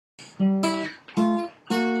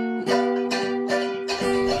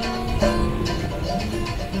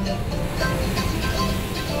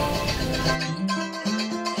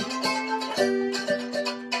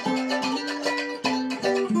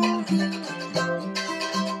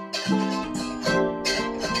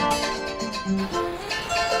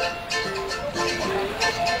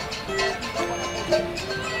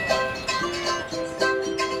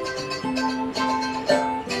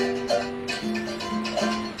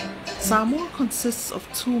Samoa consists of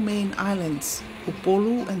two main islands,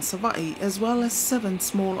 Upolu and Savaii, as well as 7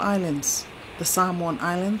 small islands. The Samoan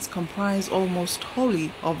islands comprise almost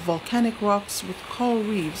wholly of volcanic rocks with coral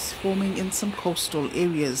reefs forming in some coastal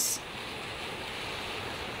areas.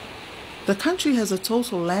 The country has a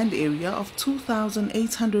total land area of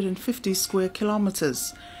 2,850 square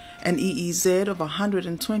kilometers, an EEZ of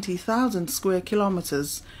 120,000 square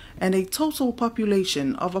kilometers, and a total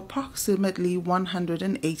population of approximately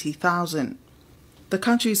 180,000. The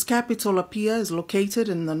country's capital, Apia, is located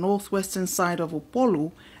in the northwestern side of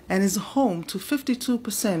Upolu and is home to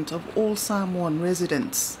 52% of all Samoan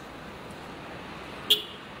residents.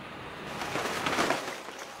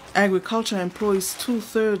 Agriculture employs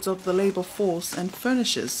 2/3 of the labor force and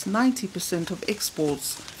furnishes 90% of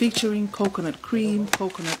exports, featuring coconut cream,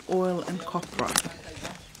 coconut oil, and copra.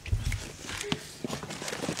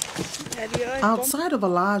 Outside of a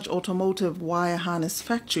large automotive wire harness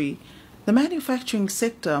factory, the manufacturing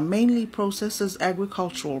sector mainly processes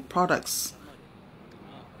agricultural products.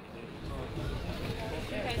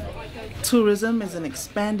 Tourism is an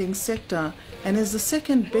expanding sector and is the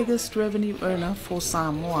second biggest revenue earner for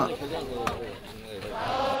Samoa.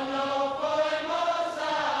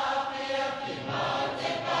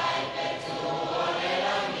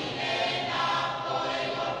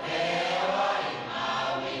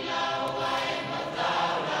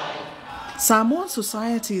 Samoan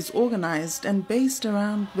society is organized and based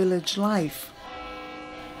around village life,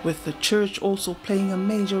 with the church also playing a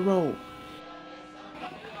major role.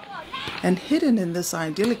 And hidden in this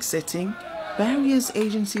idyllic setting, various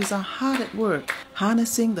agencies are hard at work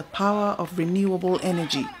harnessing the power of renewable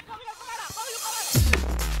energy.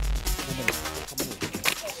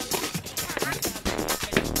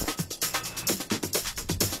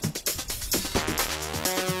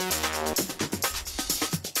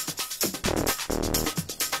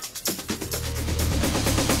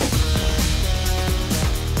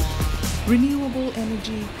 Renewable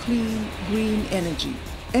energy, clean, green energy.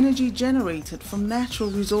 Energy generated from natural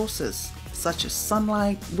resources such as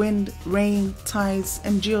sunlight, wind, rain, tides,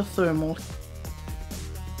 and geothermal.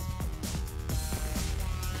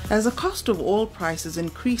 As the cost of oil prices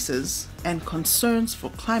increases and concerns for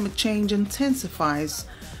climate change intensifies,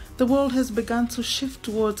 the world has begun to shift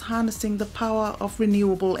towards harnessing the power of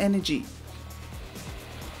renewable energy.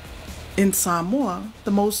 In Samoa,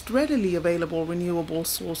 the most readily available renewable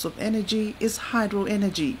source of energy is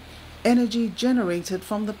hydroenergy, energy generated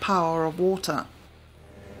from the power of water.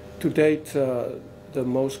 To date, the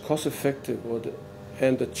most cost-effective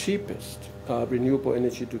and the cheapest renewable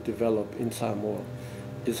energy to develop in Samoa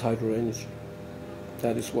is hydroenergy.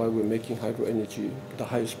 That is why we're making hydroenergy the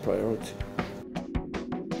highest priority.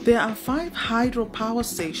 There are 5 hydropower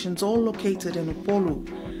stations all located in Upolu,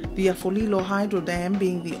 the Afolilo Hydro Dam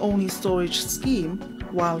being the only storage scheme,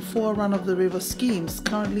 while 4 run-of-the-river schemes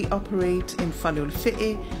currently operate in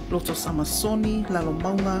Faleolefe'e, Loto Samasoni,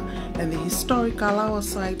 Lalomaunga, and the historic Alawa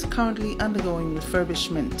site currently undergoing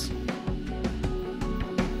refurbishment.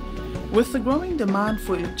 With the growing demand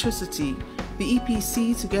for electricity, the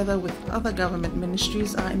EPC, together with other government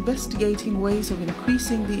ministries, are investigating ways of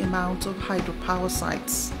increasing the amount of hydropower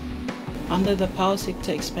sites. Under the Power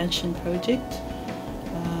Sector Expansion Project,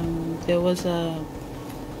 there was a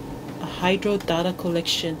hydro data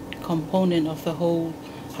collection component of the whole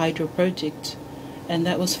hydro project, and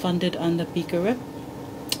that was funded under PIGGAREP.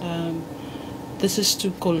 This is to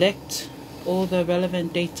collect all the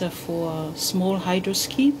relevant data for small hydro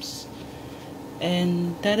schemes,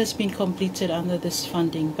 and that has been completed under this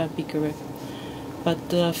funding by PIGGAREP.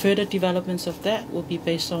 But further developments of that will be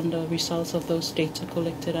based on the results of those data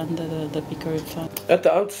collected under the PIGGAREP fund. At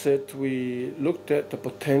the outset, we looked at the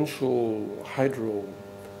potential hydro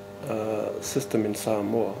system in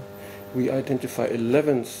Samoa. We identified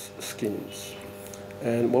 11 schemes,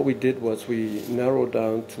 and what we did was we narrowed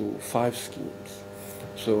down to 5 schemes.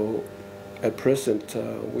 So at present,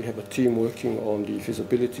 we have a team working on the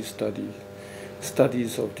feasibility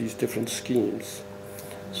studies of these different schemes.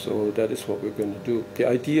 So that is what we're going to do. The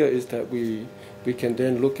idea is that we can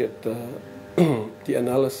then look at the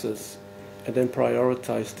analysis and then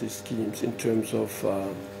prioritize these schemes in terms of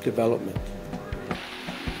development.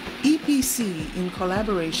 EPC, in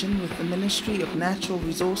collaboration with the Ministry of Natural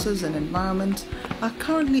Resources and Environment, are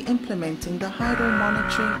currently implementing the Hydro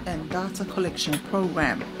Monitoring and Data Collection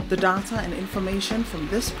Program. The data and information from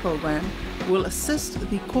this program will assist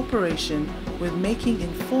the corporation with making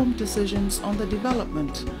informed decisions on the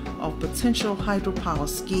development of potential hydropower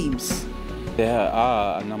schemes. There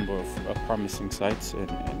are a number of promising sites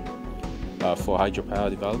for hydropower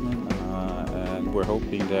development, and we're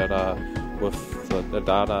hoping that with the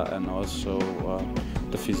data and also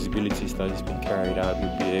the feasibility studies being carried out,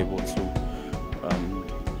 we'll be able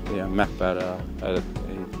to map out a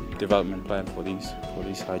development plan for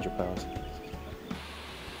these hydropowers.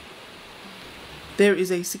 There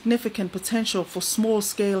is a significant potential for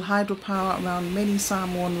small-scale hydropower around many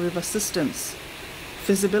Samoan river systems.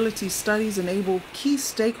 Feasibility studies enable key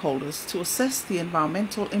stakeholders to assess the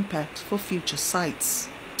environmental impact for future sites.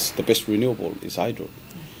 The best renewable is hydro,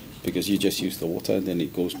 because you just use the water and then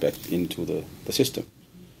it goes back into the system.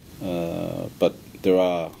 But there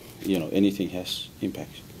are, anything has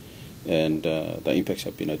impacts, and the impacts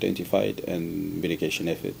have been identified, and mitigation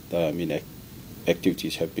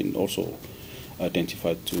activities have been also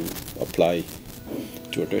identified to apply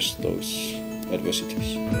to address those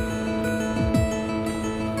adversities.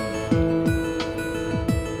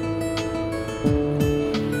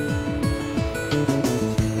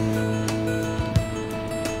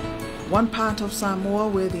 One part of Samoa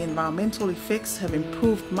where the environmental effects have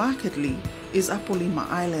improved markedly is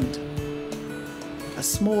Abatement Island, a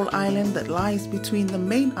small island that lies between the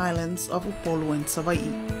main islands of Upolu and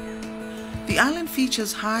Savaii. The island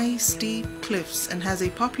features high, steep cliffs and has a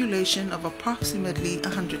population of approximately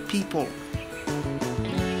 100 people.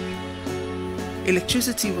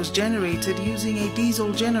 Electricity was generated using a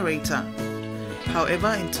diesel generator.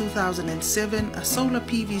 However, in 2007, a solar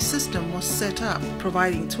PV system was set up,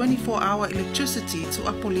 providing 24-hour electricity to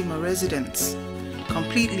Abatement residents,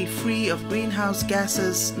 completely free of greenhouse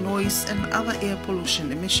gases, noise, and other air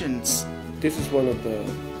pollution emissions. This is one of the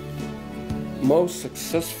most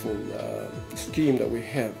successful scheme that we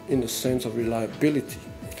have in the sense of reliability.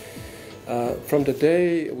 From the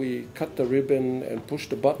day we cut the ribbon and push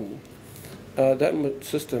the button, that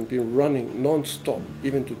system been running non-stop,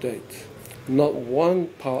 even to date. Not one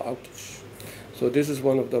power outage. So this is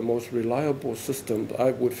one of the most reliable systems,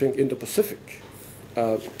 I would think, in the Pacific,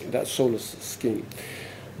 that solar scheme.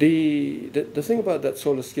 The thing about that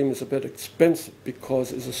solar scheme is a bit expensive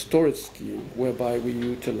because it's a storage scheme whereby we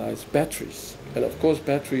utilize batteries. And of course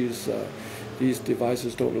batteries, these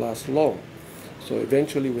devices don't last long. So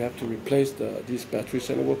eventually we have to replace these batteries,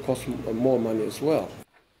 and it will cost more money as well.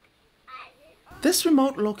 This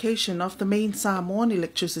remote location of the main Samoan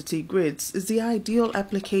electricity grids is the ideal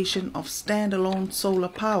application of standalone solar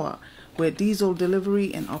power, where diesel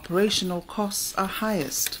delivery and operational costs are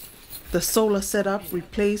highest. The solar setup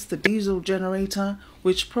replaced the diesel generator,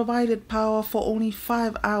 which provided power for only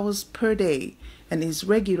 5 hours per day and is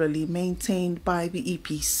regularly maintained by the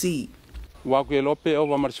EPC.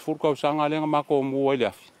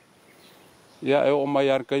 Ya o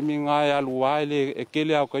mayar kai mi ngai alu ai e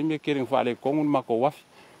kele au kai mi kering fa le kongun mako waf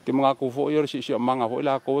ke mga ko fo yor si manga fo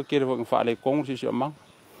la ko kere fo fa le kongun si manga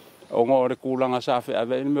o ngore kulanga sa fe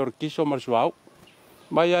ave mi or kiso mar suau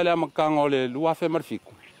mai ale makango le lua fe mar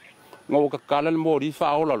fiku ngo ka kala mori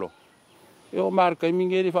fa o lalo e o mar kai mi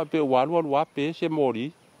ngeri fa pe walu wa pe se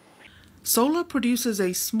mori. Solar produces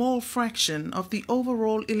a small fraction of the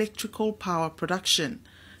overall electrical power production.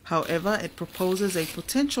 However, it proposes a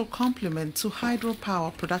potential complement to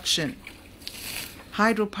hydropower production.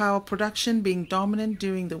 Hydropower production being dominant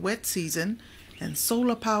during the wet season and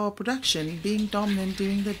solar power production being dominant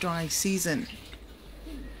during the dry season.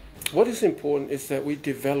 What is important is that we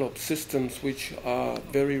develop systems which are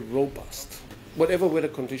very robust. Whatever weather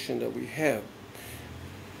condition that we have,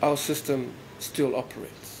 our system still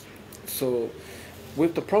operates. So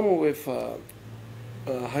with the problem with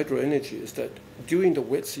hydro energy is that during the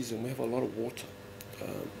wet season we have a lot of water,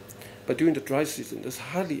 but during the dry season there's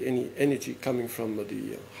hardly any energy coming from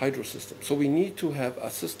the hydro system. So we need to have a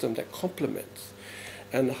system that complements,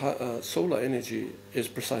 and solar energy is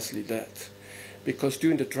precisely that, because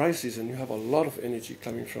during the dry season you have a lot of energy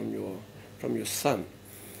coming from your sun,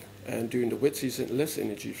 and during the wet season less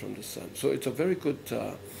energy from the sun. So it's a very good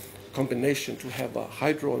combination to have a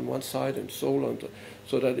hydro on one side and solar on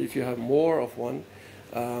so that if you have more of one,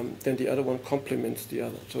 then the other one complements the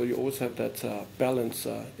other. So you always have that balanced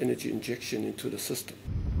energy injection into the system.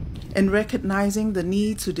 In recognizing the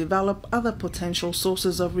need to develop other potential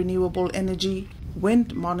sources of renewable energy,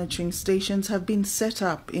 wind monitoring stations have been set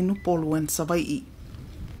up in Upolu and Savaii.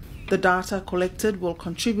 The data collected will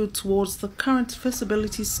contribute towards the current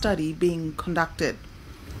feasibility study being conducted.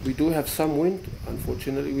 We do have some wind.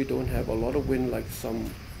 Unfortunately, we don't have a lot of wind like some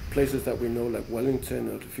places that we know, like Wellington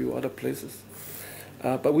or a few other places.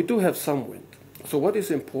 But we do have some wind. So what is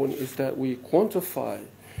important is that we quantify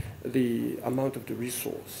the amount of the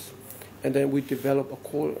resource, and then we develop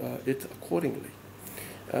it accordingly.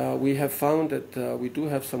 We have found that we do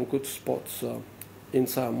have some good spots in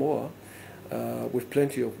Samoa with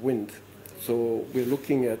plenty of wind. So we're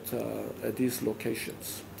looking at these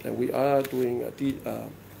locations, and we are doing a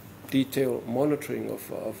detailed monitoring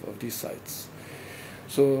of these sites.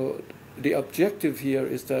 So the objective here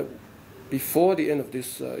is that before the end of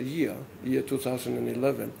this year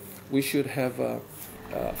 2011, we should have a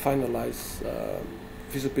finalized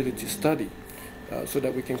feasibility study so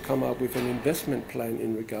that we can come up with an investment plan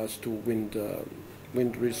in regards to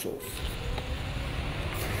wind resource.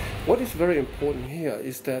 What is very important here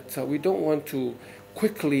is that we don't want to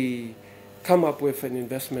quickly come up with an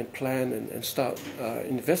investment plan and start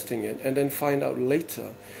investing it, and then find out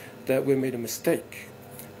later that we made a mistake.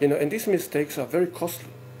 And these mistakes are very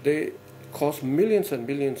costly. They cost millions and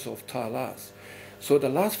millions of talas. So the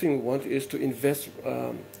last thing we want is to invest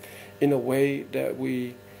in a way that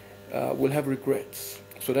we will have regrets.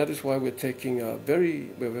 So that is why we're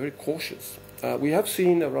very cautious. We have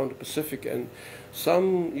seen around the Pacific, and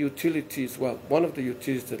some utilities, well, one of the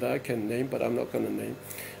utilities that I can name, but I'm not going to name,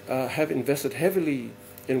 have invested heavily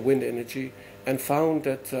in wind energy and found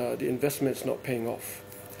that the investment is not paying off.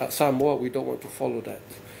 Samoa, we don't want to follow that.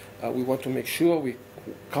 We want to make sure we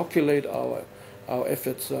calculate our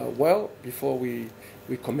efforts well before we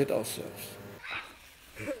commit ourselves.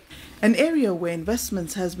 An area where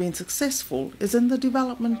investments has been successful is in the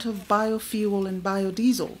development of biofuel and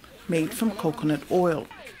biodiesel made from coconut oil.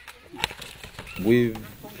 We've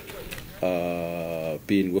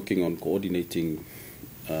been working on coordinating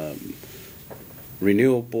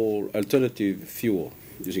renewable alternative fuel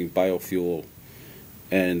using biofuel,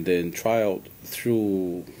 and then try out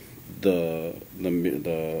through the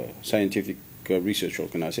scientific research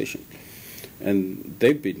organization. And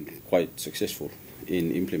they've been quite successful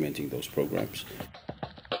in implementing those programs.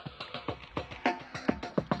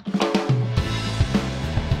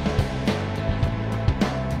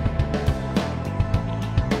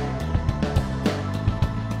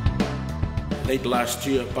 Late last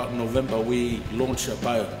year, about November, we launched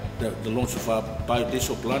the launch of our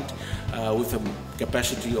biodiesel plant with a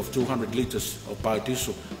capacity of 200 liters of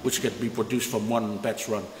biodiesel, which can be produced from one batch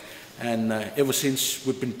run. And ever since,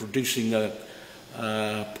 we've been producing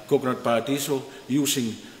coconut biodiesel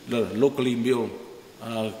using the locally milled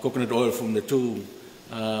coconut oil from the two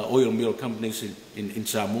oil mill companies in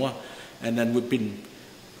Samoa. And then we've been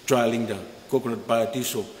trialing the coconut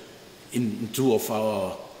biodiesel in two of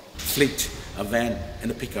our fleet, a van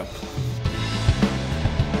and a pickup.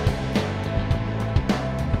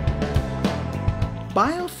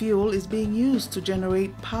 Biofuel is being used to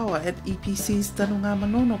generate power at EPC's Tanunga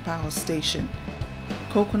Manono power station.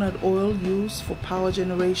 Coconut oil used for power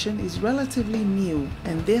generation is relatively new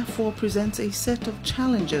and therefore presents a set of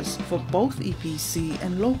challenges for both EPC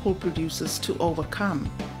and local producers to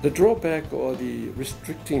overcome. The drawback or the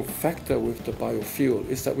restricting factor with the biofuel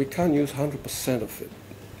is that we can't use 100% of it,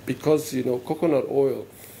 because coconut oil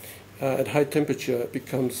at high temperature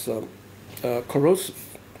becomes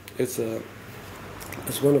corrosive.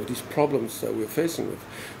 It's one of these problems that we're facing with.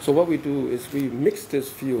 So what we do is we mix this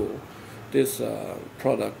fuel, this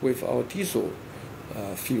product, with our diesel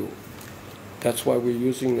fuel. That's why we're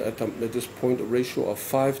using at this point a ratio of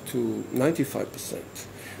 5 to 95%.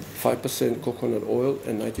 5% coconut oil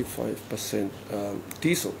and 95%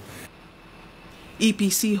 diesel.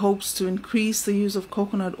 EPC hopes to increase the use of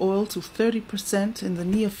coconut oil to 30% in the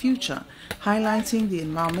near future, highlighting the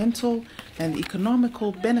environmental and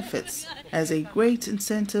economical benefits as a great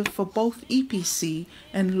incentive for both EPC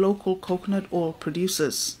and local coconut oil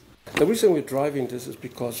producers. The reason we're driving this is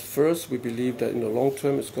because, first, we believe that in the long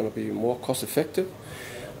term it's going to be more cost effective.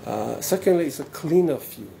 Secondly, it's a cleaner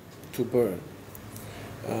fuel to burn.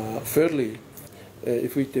 Thirdly,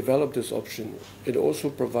 if we develop this option, it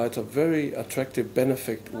also provides a very attractive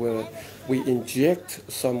benefit where we inject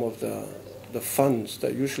some of the funds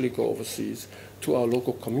that usually go overseas to our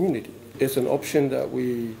local community. It's an option that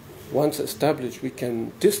we, once established, we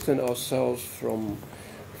can distance ourselves from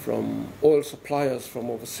oil suppliers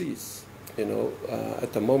from overseas.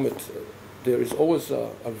 At the moment, there is always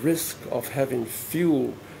a risk of having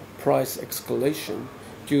fuel price escalation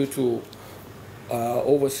due to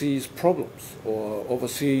overseas problems or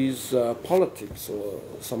overseas politics or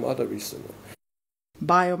some other reason.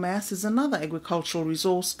 Biomass is another agricultural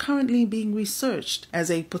resource currently being researched as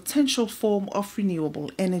a potential form of renewable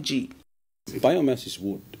energy. Biomass is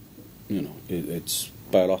wood. It's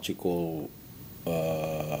biological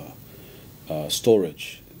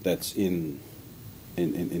storage that's in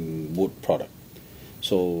wood product.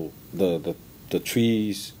 So the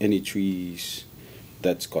trees, any trees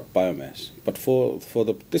that's got biomass. But for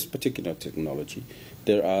this particular technology,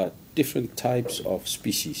 there are different types of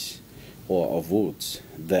species or of woods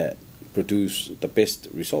that produce the best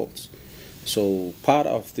results. So part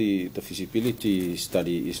of the feasibility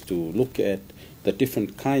study is to look at the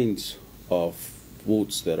different kinds of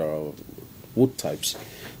woods that are wood types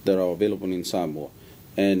that are available in Samoa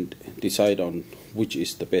and decide on which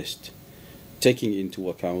is the best, taking into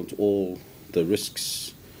account all the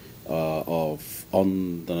risks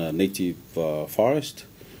on the native forest,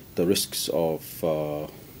 the risks of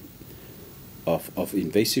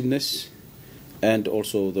invasiveness, and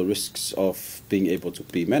also the risks of being able to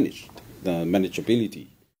be managed, the manageability.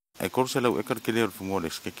 Ai korsa lau ekar kele or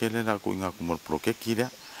fumoles ke kele la ko inga kumor prokekira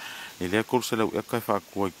ile korsa lau ekar fa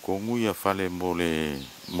ko kongu ya fale mole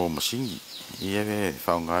mo masingi ie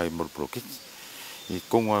fa ngai mor prokek I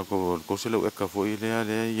kongu ko korsa lau ekar fo ile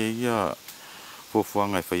ale ia fo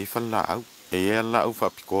fuanga fa ifalla au e la au fa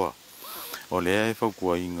pikoa ole fa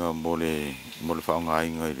ko inga mole fa ngai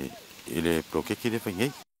inga ile prokekire fa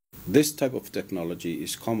ngai. This type of technology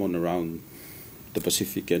is common around the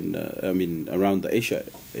Pacific and around the Asia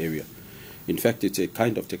area. In fact, it's a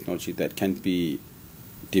kind of technology that can be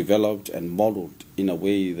developed and modeled in a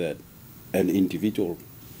way that an individual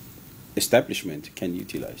establishment can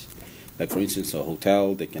utilize. Like for instance, a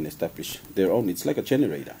hotel, they can establish their own. It's like a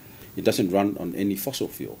generator. It doesn't run on any fossil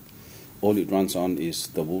fuel. All it runs on is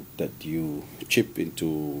the wood that you chip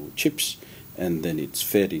into chips, and then it's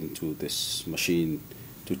fed into this machine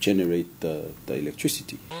to generate the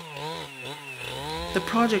electricity. The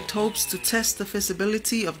project hopes to test the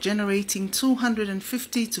feasibility of generating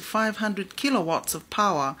 250 to 500 kilowatts of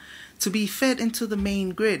power to be fed into the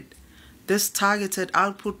main grid. This targeted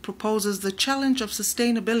output proposes the challenge of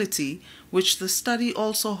sustainability, which the study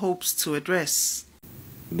also hopes to address.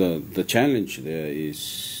 The challenge there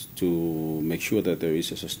is to make sure that there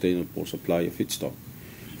is a sustainable supply of feedstock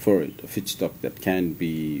for it, a feedstock that can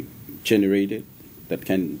be generated, that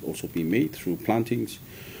can also be made through plantings,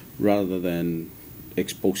 rather than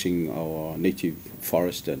exposing our native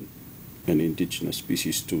forest and indigenous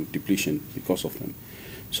species to depletion because of them.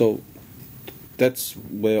 So that's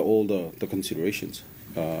where all the considerations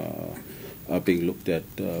are being looked at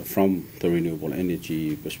from the renewable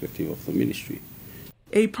energy perspective of the ministry.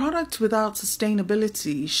 A product without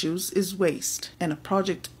sustainability issues is waste, and a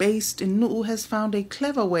project based in Nu'u has found a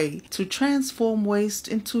clever way to transform waste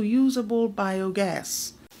into usable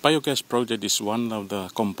biogas. Biogas project is one of the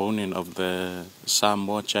components of the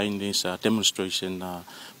Samoa Chinese demonstration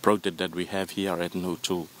project that we have here at Nu'u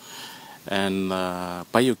too. And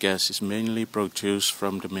biogas is mainly produced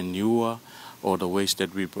from the manure or the waste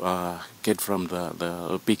that we get from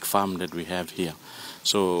the big farm that we have here.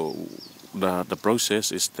 So the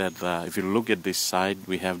process is that if you look at this side,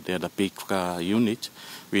 we have there the big unit.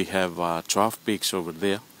 We have 12 pigs over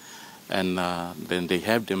there. And then they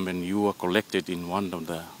have them manure collected in one of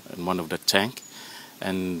the tank,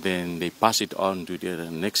 and then they pass it on to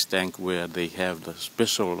the next tank where they have the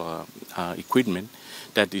special equipment.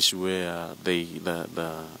 That is where the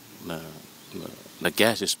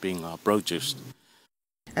gas is being produced.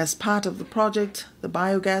 As part of the project, the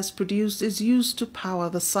biogas produced is used to power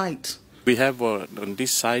the site. We have on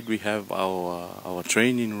this side we have our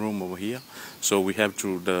training room over here, so we have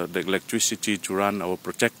the electricity to run our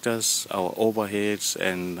projectors, our overheads,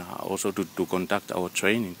 and also to conduct our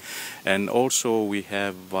training. And also we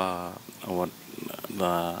have the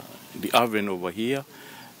oven over here.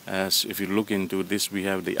 As if you look into this, we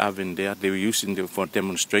have the oven there. They were using it for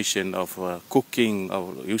demonstration of cooking,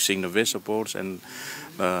 of using the vegetables and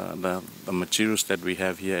the materials that we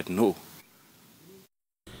have here at Nu'u.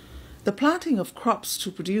 The planting of crops to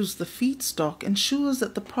produce the feedstock ensures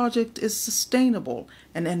that the project is sustainable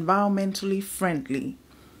and environmentally friendly.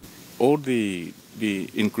 All the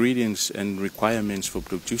ingredients and requirements for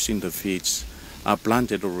producing the feeds are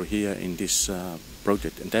planted over here in this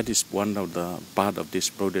project, and that is one of the part of this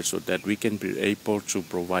project, so that we can be able to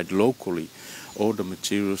provide locally all the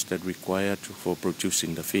materials that required for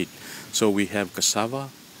producing the feed. So we have cassava,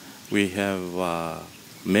 we have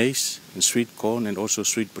maize and sweet corn, and also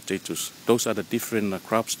sweet potatoes. Those are the different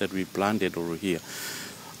crops that we planted over here,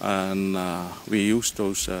 and we use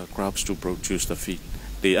those crops to produce the feed.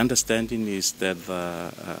 The understanding is that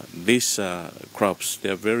these crops,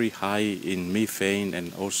 they're very high in methane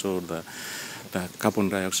and also the carbon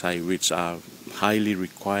dioxide, which are highly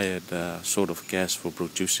required sort of gas for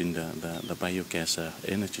producing the biogas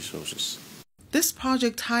energy sources. This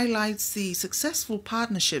project highlights the successful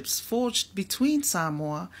partnerships forged between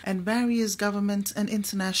Samoa and various government and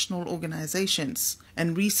international organizations.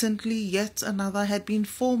 And recently, yet another had been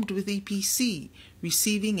formed with EPC,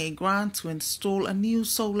 receiving a grant to install a new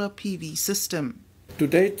solar PV system. To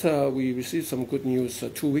date, we received some good news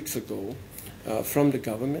 2 weeks ago from the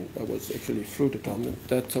government. That was actually through the government,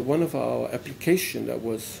 that one of our applications that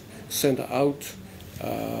was sent out,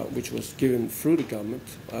 which was given through the government,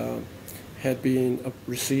 had been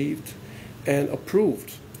received and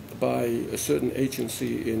approved by a certain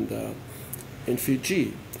agency in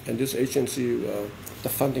Fiji. And this agency, the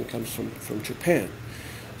funding comes from Japan.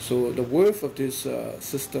 So the worth of this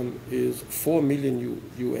system is $4 million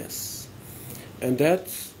US. And that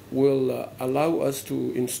will allow us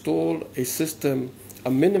to install a system, a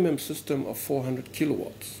minimum system of 400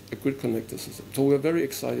 kilowatts, a grid connector system. So we're very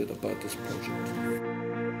excited about this project.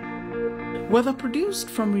 Whether produced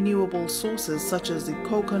from renewable sources such as the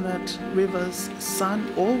coconut, rivers,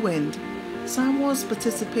 sun or wind, Samoa's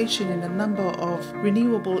participation in a number of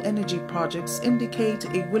renewable energy projects indicate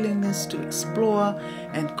a willingness to explore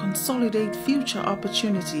and consolidate future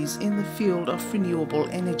opportunities in the field of renewable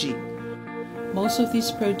energy. Most of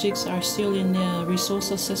these projects are still in the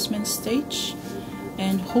resource assessment stage,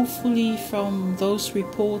 and hopefully from those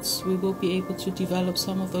reports we will be able to develop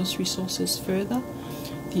some of those resources further.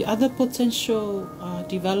 The other potential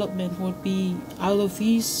development would be out of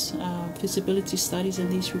these feasibility studies and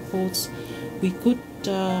these reports, we could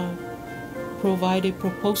provide a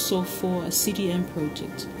proposal for a CDM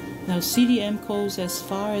project. Now CDM goes as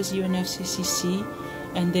far as UNFCCC,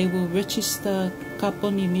 and they will register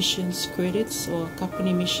carbon emissions credits or carbon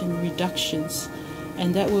emission reductions,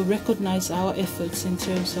 and that will recognize our efforts in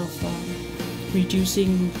terms of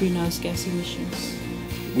reducing greenhouse gas emissions.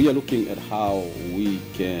 We are looking at how we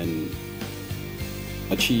can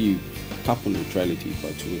achieve carbon neutrality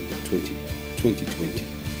by 2020,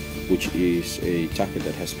 which is a target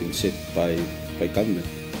that has been set by government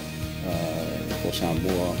for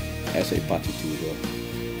Samoa as a party to the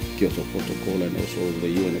Kyoto Protocol and also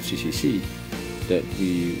the UNFCCC, that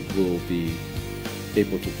we will be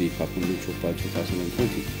able to be carbon neutral by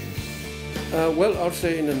 2020. Well, I'll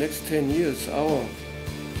say in the next 10 years, our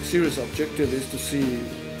serious objective is to see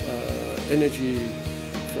energy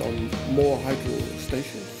from more hydro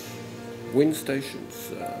stations, wind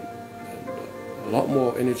stations, and a lot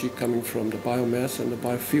more energy coming from the biomass and the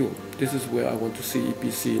biofuel. This is where I want to see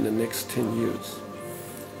EPC in the next 10 years.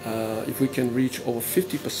 If we can reach over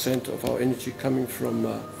 50% of our energy coming from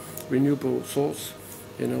renewable source,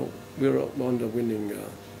 you know, we're on the winning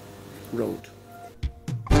road.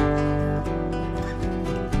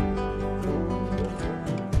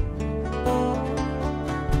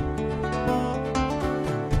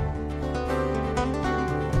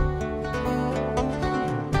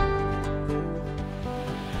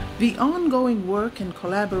 The ongoing work and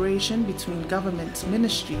collaboration between government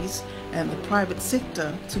ministries and the private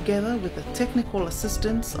sector, together with the technical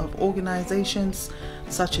assistance of organizations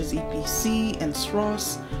such as EPC and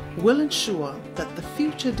SPREP, will ensure that the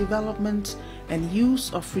future development and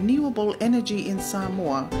use of renewable energy in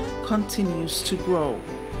Samoa continues to grow,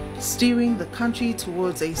 steering the country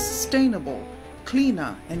towards a sustainable,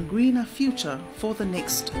 cleaner and greener future for the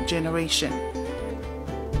next generation.